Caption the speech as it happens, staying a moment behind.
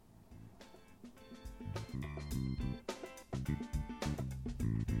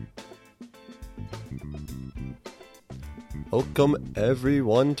Welcome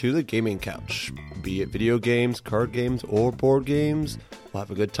everyone to the Gaming Couch. Be it video games, card games, or board games, we'll have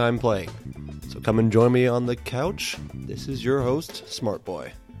a good time playing. So come and join me on the couch. This is your host, Smart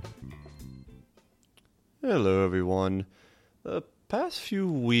Boy. Hello everyone. The past few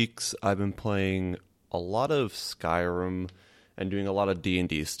weeks I've been playing a lot of Skyrim and doing a lot of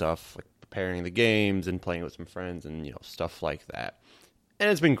D&D stuff, like preparing the games and playing with some friends and, stuff like that. And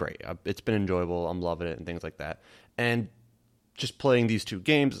it's been great. It's been enjoyable. I'm loving it and things like that. And just playing these two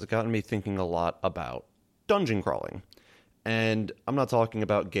games has gotten me thinking a lot about dungeon crawling. And I'm not talking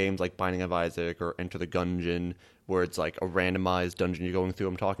about games like Binding of Isaac or Enter the Gungeon, where it's like a randomized dungeon you're going through.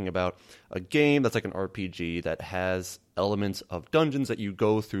 I'm talking about a game that's like an RPG that has elements of dungeons that you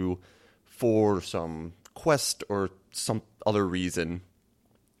go through for some quest or some other reason,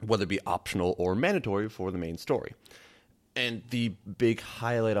 whether it be optional or mandatory for the main story. And the big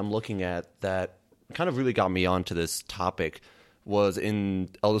highlight I'm looking at that kind of really got me onto this topic was in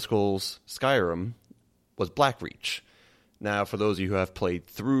Elder Scrolls Skyrim, was Blackreach. Now, for those of you who have played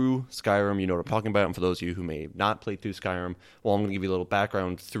through Skyrim, you know what I'm talking about. And for those of you who may have not played through Skyrim, well, I'm going to give you a little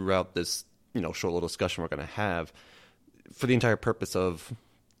background throughout this, short little discussion we're going to have for the entire purpose of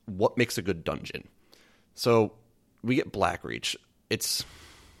what makes a good dungeon. So, we get Blackreach.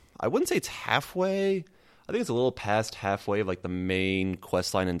 I wouldn't say it's halfway. I think it's a little past halfway of like the main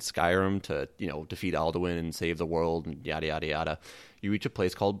quest line in Skyrim to, defeat Alduin and save the world and yada, yada, yada. You reach a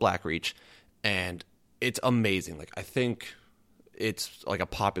place called Blackreach, and it's amazing. Like, I think it's like a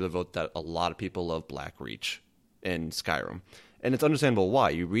popular vote that a lot of people love Blackreach in Skyrim. And it's understandable why.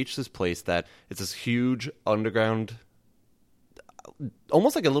 You reach this place that it's this huge underground,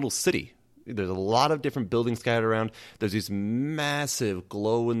 almost like a little city. There's a lot of different buildings scattered around. There's these massive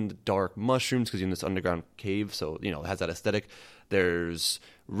glow-in-the-dark mushrooms because you're in this underground cave, so, it has that aesthetic. There's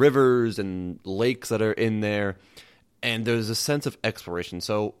rivers and lakes that are in there, and there's a sense of exploration.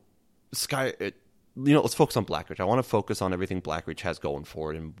 So, let's focus on Blackreach. I want to focus on everything Blackreach has going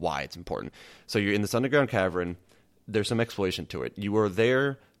for it and why it's important. So you're in this underground cavern. There's some exploration to it. You are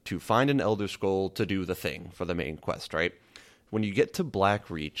there to find an Elder Scroll to do the thing for the main quest, right? When you get to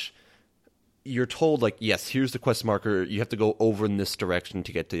Blackreach, you're told, like, yes, here's the quest marker. You have to go over in this direction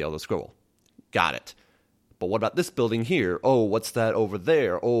to get to the Elder Scroll. Got it. But what about this building here? Oh, what's that over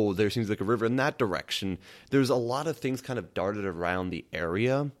there? Oh, there seems like a river in that direction. There's a lot of things kind of darted around the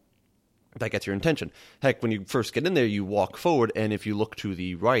area that gets your attention. Heck, when you first get in there, you walk forward, and if you look to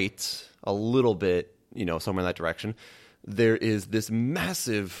the right a little bit, somewhere in that direction, there is this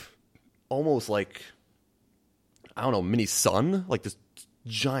massive, almost like, mini sun, like this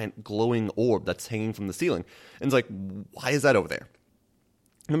giant glowing orb that's hanging from the ceiling. And it's like, why is that over there?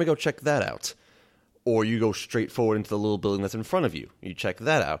 Let me go check that out. Or you go straight forward into the little building that's in front of you. You check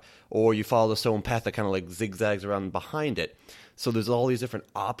that out. Or you follow the stone path that kind of like zigzags around behind it. So there's all these different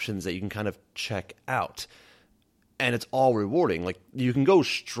options that you can kind of check out. And it's all rewarding. Like, you can go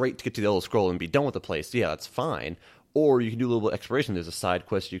straight to get to the Elder Scroll and be done with the place. Yeah, that's fine. Or you can do a little bit of exploration. There's a side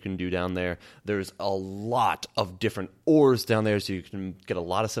quest you can do down there. There's a lot of different ores down there, so you can get a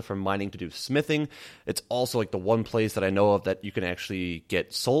lot of stuff from mining to do smithing. It's also like the one place that I know of that you can actually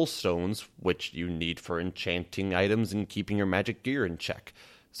get soul stones, which you need for enchanting items and keeping your magic gear in check.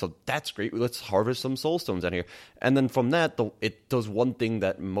 So that's great. Let's harvest some soul stones down here. And then from that, it does one thing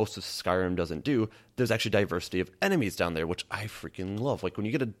that most of Skyrim doesn't do. There's actually diversity of enemies down there, which I freaking love. Like, when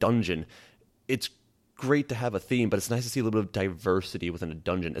you get a dungeon, it's great to have a theme, but it's nice to see a little bit of diversity within a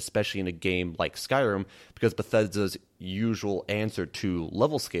dungeon, especially in a game like Skyrim, because Bethesda's usual answer to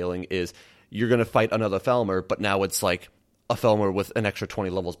level scaling is you're going to fight another Falmer, but now it's like a Falmer with an extra 20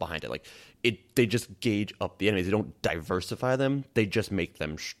 levels behind it. Like, they just gauge up the enemies. They don't diversify them. They just make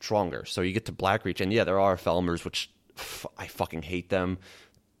them stronger. So you get to Blackreach, and yeah, there are Falmers, which I fucking hate them.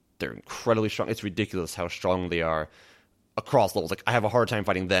 They're incredibly strong. It's ridiculous how strong they are across levels. Like, I have a harder time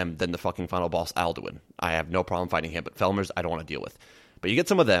fighting them than the fucking final boss Alduin. I have no problem fighting him, but Falmers I don't want to deal with. But you get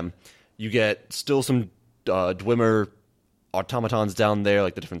some of them. You get still some Dwemer automatons down there,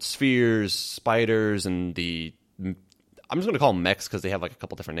 like the different spheres, spiders, and I'm just going to call them mechs because they have like a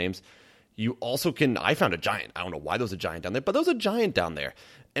couple different names. You also I found a giant. I don't know why there was a giant down there, but there was a giant down there.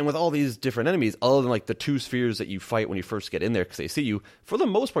 And with all these different enemies, other than like the two spheres that you fight when you first get in there because they see you, for the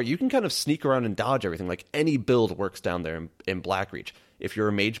most part, you can kind of sneak around and dodge everything. Like, any build works down there in Blackreach. If you're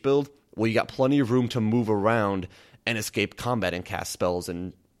a mage build, well, you got plenty of room to move around and escape combat and cast spells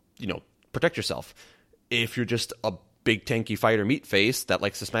and, protect yourself. If you're just a big tanky fighter meat face that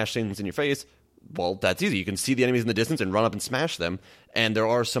likes to smash things in your face, well, that's easy. You can see the enemies in the distance and run up and smash them. And there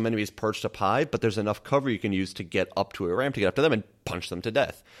are some enemies perched up high, but there's enough cover you can use to get up to a ramp to get up to them and punch them to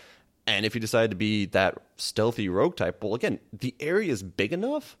death. And if you decide to be that stealthy rogue type, well, again, the area is big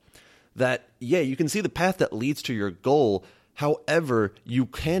enough that, yeah, you can see the path that leads to your goal. However, you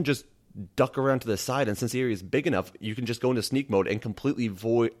can just duck around to the side, and since the area is big enough, you can just go into sneak mode and completely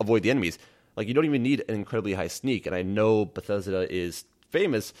avoid the enemies. Like, you don't even need an incredibly high sneak, and I know Bethesda is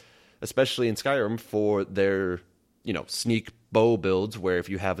famous, especially in Skyrim, for their, sneak bow builds, where if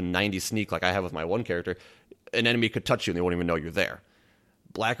you have a 90 sneak, like I have with my one character, an enemy could touch you and they won't even know you're there.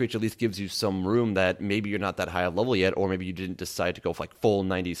 Blackreach at least gives you some room that maybe you're not that high of level yet, or maybe you didn't decide to go for like full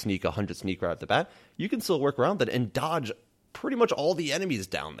 90 sneak, 100 sneak right at the bat. You can still work around that and dodge pretty much all the enemies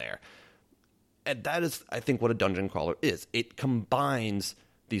down there. And that is, I think, what a dungeon crawler is. It combines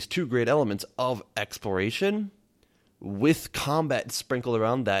these two great elements of exploration with combat sprinkled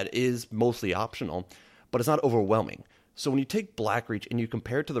around that is mostly optional, but it's not overwhelming. So when you take Blackreach and you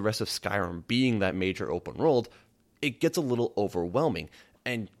compare it to the rest of Skyrim being that major open world, it gets a little overwhelming.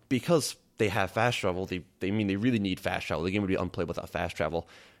 And because they have fast travel, they really need fast travel. The game would be unplayable without fast travel.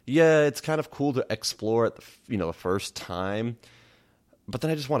 Yeah, it's kind of cool to explore it, the first time, but then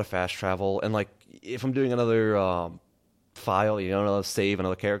I just want to fast travel. And like, if I'm doing another file, another save,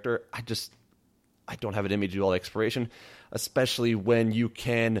 another character, I don't have it in me to do all the exploration, especially when you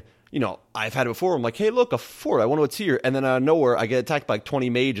can. I've had it before. I'm like, hey, look, a fort. I wonder what's here. And then out of nowhere, I get attacked by like 20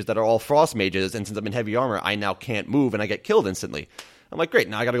 mages that are all frost mages. And since I'm in heavy armor, I now can't move and I get killed instantly. I'm like, great.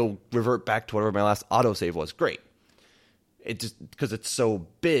 Now I got to go revert back to whatever my last autosave was. Great. It just because it's so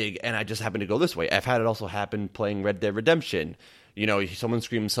big and I just happen to go this way. I've had it also happen playing Red Dead Redemption. Someone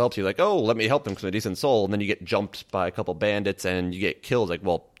screams help, so you're like, oh, let me help them because I'm a decent soul. And then you get jumped by a couple bandits and you get killed. Like,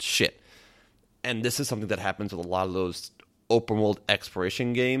 well, shit. And this is something that happens with a lot of those open world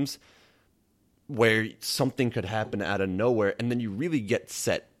exploration games where something could happen out of nowhere and then you really get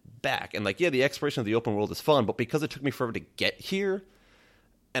set back. And like, yeah, the exploration of the open world is fun, but because it took me forever to get here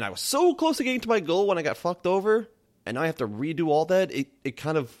and I was so close to getting to my goal when I got fucked over and now I have to redo all that, it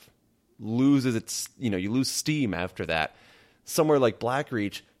kind of loses its, you lose steam after that. Somewhere like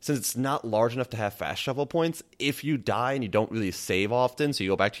Blackreach, since it's not large enough to have fast travel points, if you die and you don't really save often, so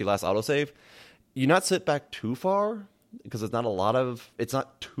you go back to your last autosave, you're not set back too far because it's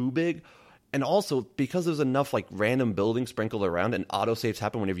not too big. And also, because there's enough like random buildings sprinkled around and autosaves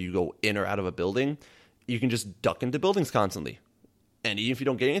happen whenever you go in or out of a building, you can just duck into buildings constantly. And even if you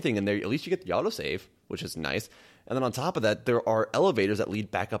don't get anything in there, at least you get the autosave, which is nice. And then on top of that, there are elevators that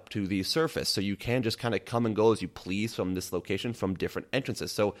lead back up to the surface. So you can just kind of come and go as you please from this location from different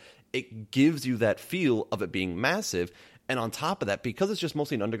entrances. So it gives you that feel of it being massive. And on top of that, because it's just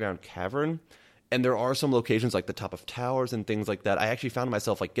mostly an underground cavern, and there are some locations like the top of towers and things like that, I actually found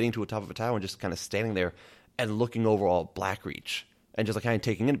myself like getting to the top of a tower and just kind of standing there and looking over all Blackreach and just like kind of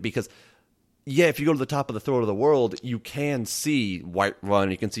taking in it because, yeah, if you go to the top of the throat of the world, you can see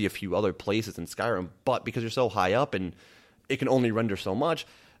Whiterun, you can see a few other places in Skyrim, but because you're so high up and it can only render so much,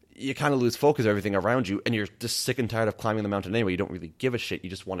 you kind of lose focus of everything around you and you're just sick and tired of climbing the mountain anyway. You don't really give a shit. You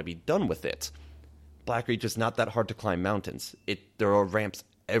just want to be done with it. Blackreach is not that hard to climb mountains. There are ramps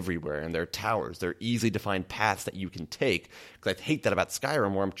everywhere, and there are towers. There are easily defined paths that you can take. Because I hate that about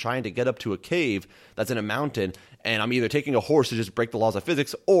Skyrim, where I'm trying to get up to a cave that's in a mountain, and I'm either taking a horse to just break the laws of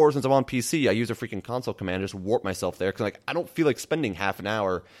physics, or since I'm on PC, I use a freaking console command to just warp myself there. Because I don't feel like spending half an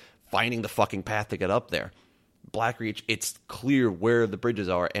hour finding the fucking path to get up there. Blackreach, it's clear where the bridges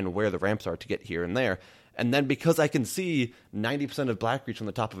are and where the ramps are to get here and there. And then because I can see 90% of Blackreach from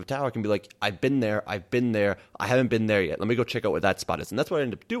the top of a tower, I can be like, I've been there, I haven't been there yet. Let me go check out where that spot is. And that's what I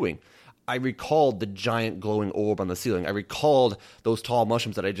ended up doing. I recalled the giant glowing orb on the ceiling. I recalled those tall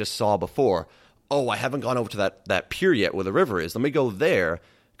mushrooms that I just saw before. Oh, I haven't gone over to that pier yet where the river is. Let me go there,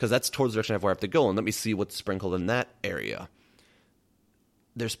 because that's towards the direction of where I have to go, and let me see what's sprinkled in that area.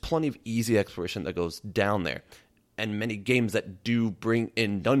 There's plenty of easy exploration that goes down there. And many games that do bring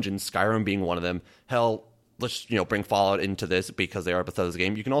in dungeons, Skyrim being one of them. Hell, let's bring Fallout into this because they are Bethesda's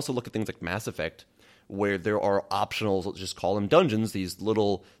game. You can also look at things like Mass Effect, where there are optionals, let's just call them dungeons, these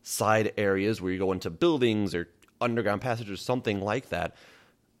little side areas where you go into buildings or underground passages or something like that,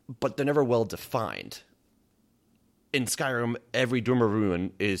 but they're never well defined. In Skyrim, every Dwemer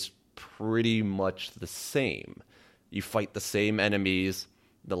Ruin is pretty much the same. You fight the same enemies.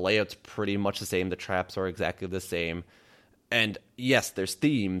 The layout's pretty much the same. The traps are exactly the same. And yes, there's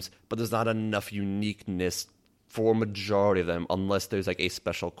themes, but there's not enough uniqueness for a majority of them unless there's like a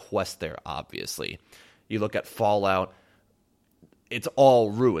special quest there, obviously. You look at Fallout, it's all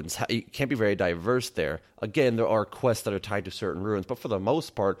ruins. You can't be very diverse there. Again, there are quests that are tied to certain ruins, but for the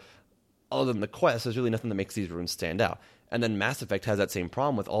most part, other than the quest, there's really nothing that makes these ruins stand out. And then Mass Effect has that same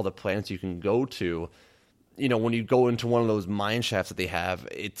problem with all the planets you can go to. When you go into one of those mine shafts that they have,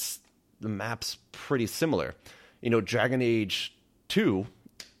 it's the map's pretty similar. Dragon Age 2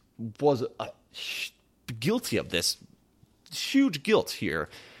 was guilty of this. Huge guilt here.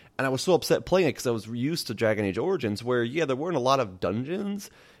 And I was so upset playing it because I was used to Dragon Age Origins where, there weren't a lot of dungeons,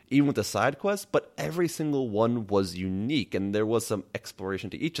 even with the side quests, but every single one was unique and there was some exploration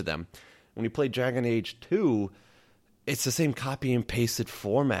to each of them. When you play Dragon Age 2, it's the same copy and pasted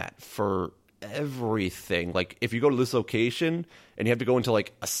format for everything. Like, if you go to this location and you have to go into,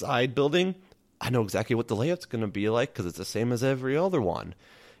 like, a side building, I know exactly what the layout's going to be like because it's the same as every other one.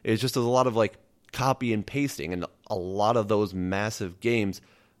 It's just a lot of, like, copy and pasting, and a lot of those massive games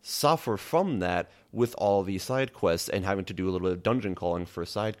suffer from that with all these side quests and having to do a little bit of dungeon crawling for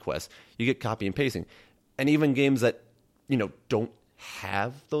side quests. You get copy and pasting. And even games that, don't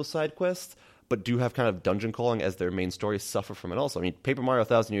have those side quests, but do have kind of dungeon crawling as their main story suffer from it also. I mean, Paper Mario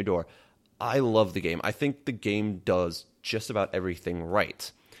 1,000 Year Door, I love the game. I think the game does just about everything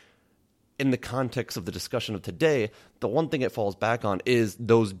right. In the context of the discussion of today, the one thing it falls back on is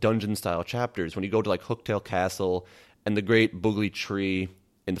those dungeon-style chapters. When you go to, like, Hooktail Castle and the Great Boogly Tree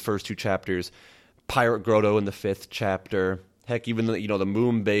in the first 2 chapters, Pirate Grotto in the 5th chapter, heck, even the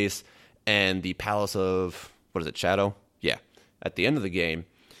Moon Base and the Palace of, Shadow? Yeah, at the end of the game,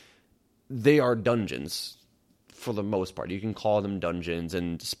 they are dungeons for the most part. You can call them dungeons,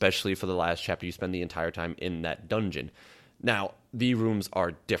 and especially for the last chapter, you spend the entire time in that dungeon. Now, the rooms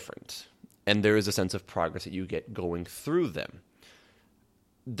are different, and there is a sense of progress that you get going through them.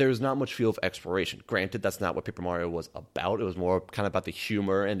 There's not much feel of exploration. Granted, that's not what Paper Mario was about. It was more kind of about the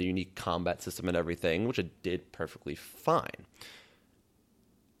humor and the unique combat system and everything, which it did perfectly fine.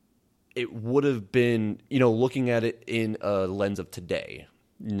 It would have been, looking at it in a lens of today,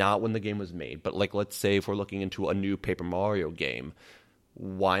 not when the game was made, but like, let's say if we're looking into a new Paper Mario game,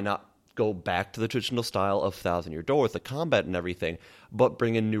 why not go back to the traditional style of 1,000 Year Door with the combat and everything, but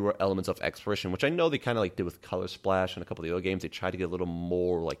bring in newer elements of exploration, which I know they kind of like did with Color Splash and a couple of the other games. They tried to get a little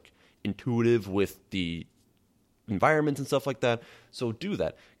more like intuitive with the environments and stuff like that. So do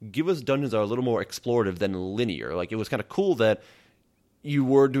that. Give us dungeons that are a little more explorative than linear. Like, it was kind of cool that you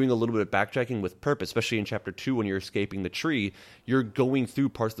were doing a little bit of backtracking with purpose, especially in Chapter 2 when you're escaping the tree. You're going through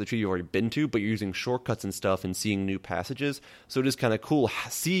parts of the tree you've already been to, but you're using shortcuts and stuff and seeing new passages. So it is kind of cool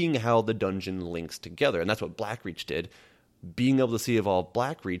seeing how the dungeon links together, and that's what Blackreach did. Being able to see Evolve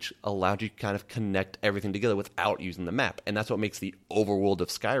Blackreach allowed you to kind of connect everything together without using the map, and that's what makes the overworld of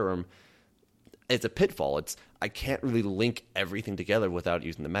Skyrim, it's a pitfall. I can't really link everything together without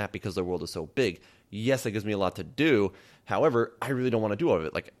using the map because the world is so big. Yes, it gives me a lot to do. However, I really don't want to do all of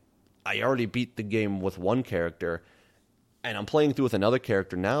it. Like, I already beat the game with one character, and I'm playing through with another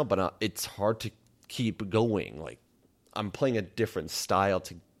character now, but it's hard to keep going. Like, I'm playing a different style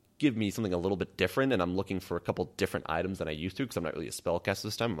to give me something a little bit different, and I'm looking for a couple different items than I used to because I'm not really a spellcaster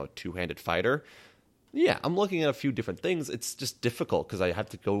this time. I'm a two-handed fighter. Yeah, I'm looking at a few different things. It's just difficult because I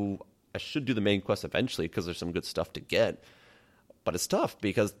should do the main quest eventually because there's some good stuff to get. But it's tough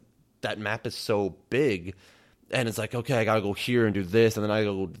because that map is so big, and it's like, okay, I gotta go here and do this, and then I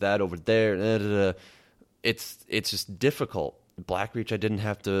gotta go do that over there. It's just difficult. Blackreach, I didn't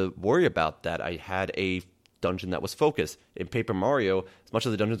have to worry about that. I had a dungeon that was focused. In Paper Mario, as much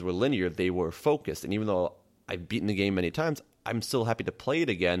as the dungeons were linear, they were focused. And even though I've beaten the game many times, I'm still happy to play it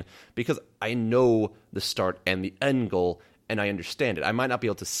again because I know the start and the end goal, and I understand it. I might not be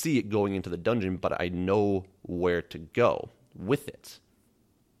able to see it going into the dungeon, but I know where to go with it.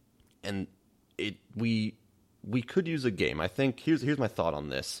 And we could use a game. I think here's my thought on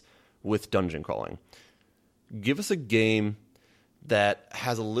this with dungeon crawling. Give us a game that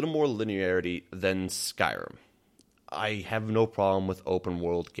has a little more linearity than Skyrim. I have no problem with open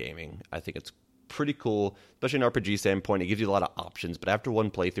world gaming. I think it's pretty cool, especially in an RPG standpoint. It gives you a lot of options, but after one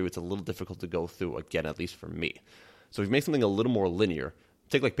playthrough, it's a little difficult to go through again, at least for me. So if you make something a little more linear,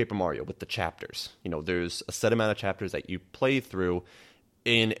 take like Paper Mario with the chapters. There's a set amount of chapters that you play through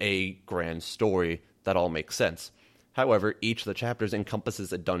in a grand story that all makes sense. However, each of the chapters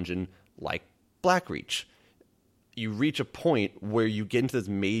encompasses a dungeon like Blackreach. You reach a point where you get into this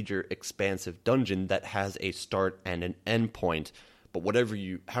major expansive dungeon that has a start and an end point, but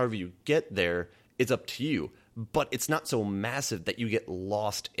however you get there, it's up to you. But it's not so massive that you get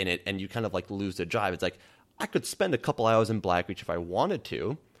lost in it and you kind of like lose the drive. It's like, I could spend a couple hours in Blackreach if I wanted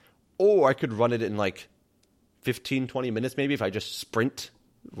to, or I could run it in like 15, 20 minutes maybe if I just sprint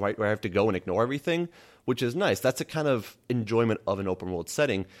right where I have to go and ignore everything, which is nice. That's a kind of enjoyment of an open world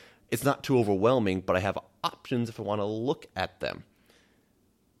setting. It's not too overwhelming, but I have options if I want to look at them.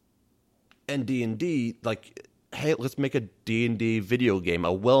 And D&D, like, hey, let's make a D&D video game,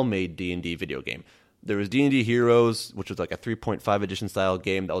 a well-made D&D video game. There was D&D Heroes, which was like a 3.5 edition style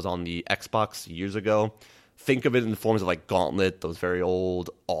game that was on the Xbox years ago. Think of it in the forms of like Gauntlet, those very old,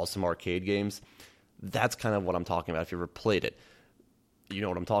 awesome arcade games. That's kind of what I'm talking about if you ever played it. You know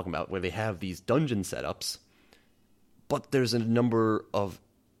what I'm talking about, where they have these dungeon setups, but there's a number of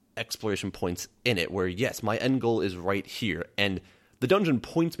exploration points in it where, yes, my end goal is right here, and the dungeon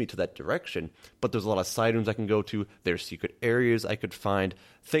points me to that direction, but there's a lot of side rooms I can go to, there's secret areas I could find,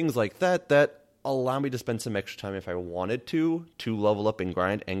 things like that allow me to spend some extra time if I wanted to level up and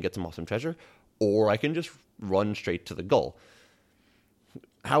grind and get some awesome treasure, or I can just run straight to the goal.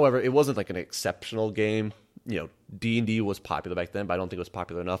 However, it wasn't like an exceptional game. You know, D&D was popular back then, but I don't think it was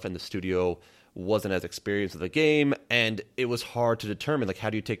popular enough, and the studio wasn't as experienced with the game, and it was hard to determine, like,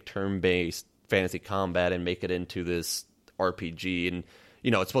 how do you take turn-based fantasy combat and make it into this RPG? And, you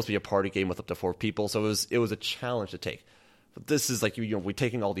know, it's supposed to be a party game with up to 4 people, so it was a challenge to take. But this is like, you know, we're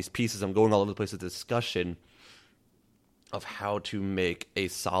taking all these pieces, I'm going all over the place with discussion of how to make a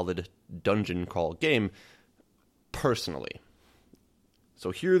solid dungeon crawl game personally.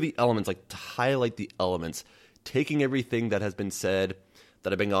 So here are the elements, like to highlight the elements, taking everything that has been said,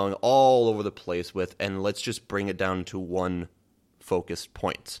 that I've been going all over the place with, and let's just bring it down to one focused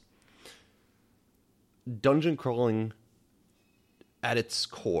point. Dungeon crawling, at its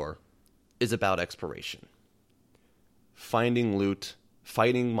core, is about exploration. Finding loot,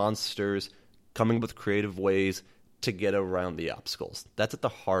 fighting monsters, coming up with creative ways to get around the obstacles. That's at the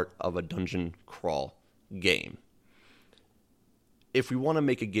heart of a dungeon crawl game. If we want to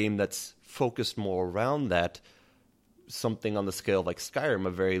make a game that's focused more around that, something on the scale of like Skyrim, a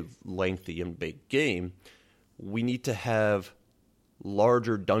very lengthy and big game, we need to have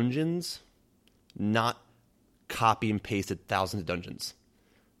larger dungeons, not copy and pasted thousands of dungeons.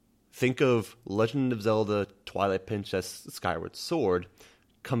 Think of Legend of Zelda, Twilight Princess, Skyward Sword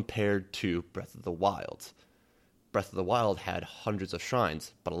compared to Breath of the Wild. Breath of the Wild had hundreds of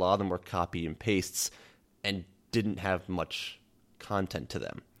shrines, but a lot of them were copy and pastes and didn't have much content to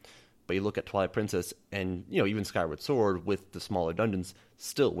them. But you look at Twilight Princess and, you know, even Skyward Sword with the smaller dungeons,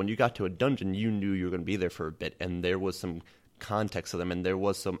 still, when you got to a dungeon, you knew you were going to be there for a bit, and there was some context to them, and there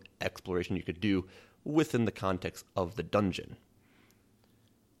was some exploration you could do within the context of the dungeon.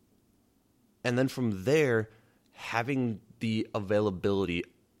 And then from there, having the availability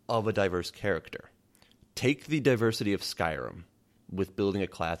of a diverse character. Take the diversity of Skyrim with building a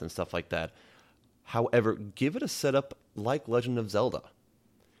class and stuff like that. However, give it a setup like Legend of Zelda.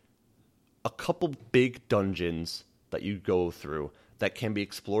 A couple big dungeons that you go through that can be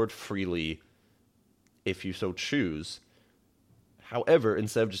explored freely if you so choose. However,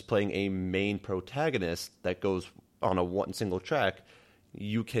 instead of just playing a main protagonist that goes on a one single track,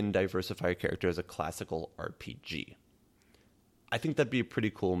 you can diversify your character as a classical RPG. I think that'd be a pretty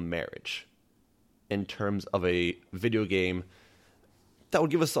cool marriage in terms of a video game that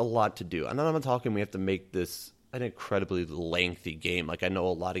would give us a lot to do. And I'm not talking we have to make this an incredibly lengthy game. Like, I know a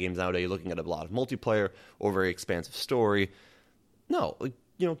lot of games nowadays, you're looking at a lot of multiplayer or very expansive story. No,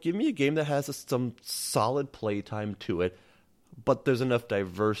 you know, give me a game that has some solid playtime to it, but there's enough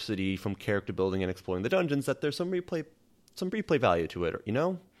diversity from character building and exploring the dungeons that there's some replay value to it, you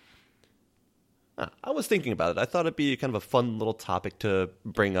know? I was thinking about it. I thought it'd be kind of a fun little topic to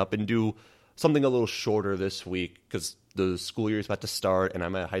bring up and do something a little shorter this week because the school year is about to start and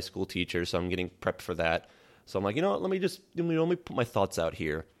I'm a high school teacher, so I'm getting prepped for that. So I'm like, you know what, let me put my thoughts out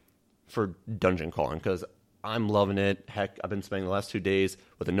here for dungeon crawling because I'm loving it. Heck, I've been spending the last 2 days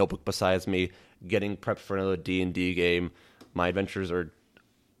with a notebook beside me getting prepped for another D&D game. My adventures are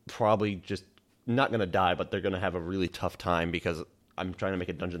probably just not going to die, but they're going to have a really tough time because I'm trying to make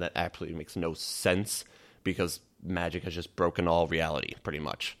a dungeon that absolutely makes no sense because magic has just broken all reality, pretty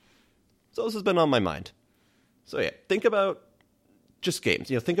much. So this has been on my mind. So yeah, think about just games.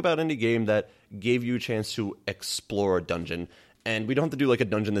 You know, think about any game that gave you a chance to explore a dungeon. And we don't have to do like a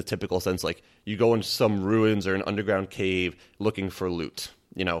dungeon in the typical sense, like you go into some ruins or an underground cave looking for loot.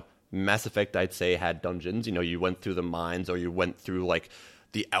 You know, Mass Effect, I'd say, had dungeons. You know, you went through the mines or you went through like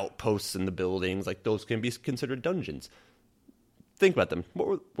the outposts and the buildings. Like those can be considered dungeons. Think about them.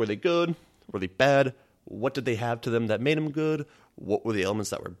 Were they good? Were they bad? What did they have to them that made them good? What were the elements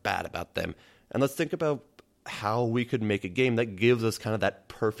that were bad about them? And let's think about how we could make a game that gives us kind of that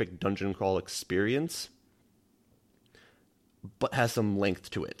perfect dungeon crawl experience, but has some length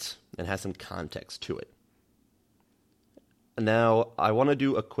to it and has some context to it. Now, I want to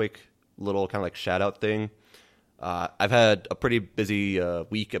do a quick little kind of like shout out thing. I've had a pretty busy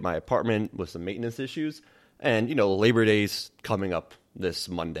week at my apartment with some maintenance issues. And, you know, Labor Day's coming up this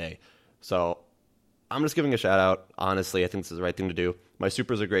Monday. So I'm just giving a shout out. Honestly, I think this is the right thing to do. My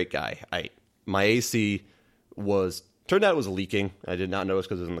super's a great guy. my AC turned out it was leaking. I did not notice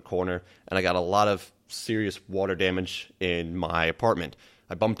because it was in the corner, and I got a lot of serious water damage in my apartment.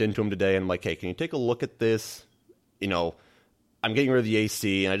 I bumped into him today, and I'm like, hey, can you take a look at this? You know, I'm getting rid of the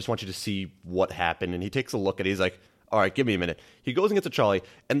AC, and I just want you to see what happened. And he takes a look at it. He's like, all right, give me a minute. He goes and gets a trolley,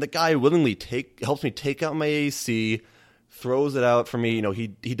 and the guy willingly helps me take out my AC, throws it out for me. You know, he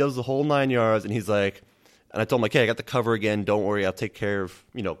does the whole 9 yards, and he's like, and I told him, like, hey, I got the cover again. Don't worry, I'll take care of,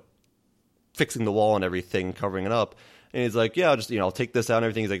 you know, fixing the wall and everything, covering it up. And he's like, yeah, I'll just, you know, I'll take this out and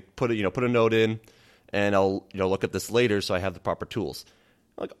everything. He's like, put a note in, and I'll, you know, look at this later so I have the proper tools.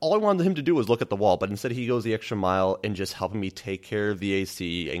 Like, all I wanted him to do was look at the wall, but instead he goes the extra mile and just helping me take care of the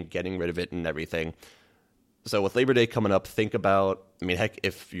AC and getting rid of it and everything. So with Labor Day coming up, think about, I mean, heck,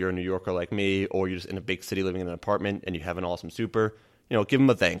 if you're a New Yorker like me, or you're just in a big city living in an apartment and you have an awesome super, you know, give them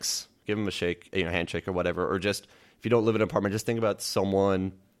a thanks, give them a shake, you know, handshake or whatever, or just, if you don't live in an apartment, just think about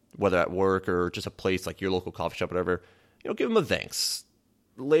someone, whether at work or just a place like your local coffee shop, whatever, you know, give them a thanks.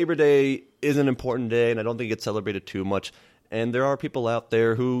 Labor Day is an important day, and I don't think it's celebrated too much. And there are people out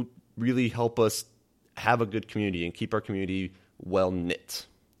there who really help us have a good community and keep our community well knit.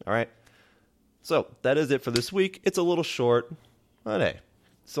 All right? So that is it for this week. It's a little short, but hey,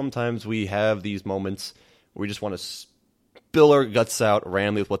 sometimes we have these moments where we just want to spill our guts out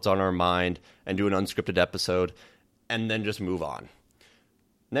randomly with what's on our mind and do an unscripted episode and then just move on.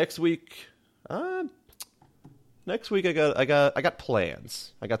 Next week, I got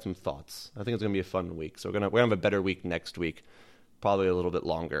plans. I got some thoughts. I think it's gonna be a fun week. So we're gonna have a better week next week, probably a little bit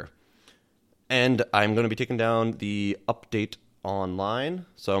longer. And I'm gonna be taking down the update online.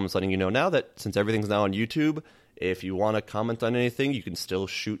 So I'm just letting you know now that since everything's now on YouTube, if you want to comment on anything, you can still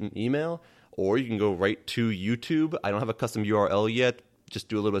shoot an email, or you can go right to YouTube. I don't have a custom URL yet. Just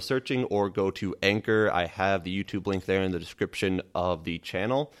do a little bit of searching, or go to Anchor. I have the YouTube link there in the description of the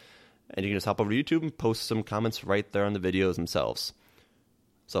channel. And you can just hop over to YouTube and post some comments right there on the videos themselves.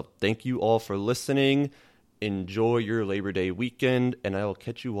 So thank you all for listening. Enjoy your Labor Day weekend, and I will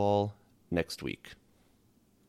catch you all next week.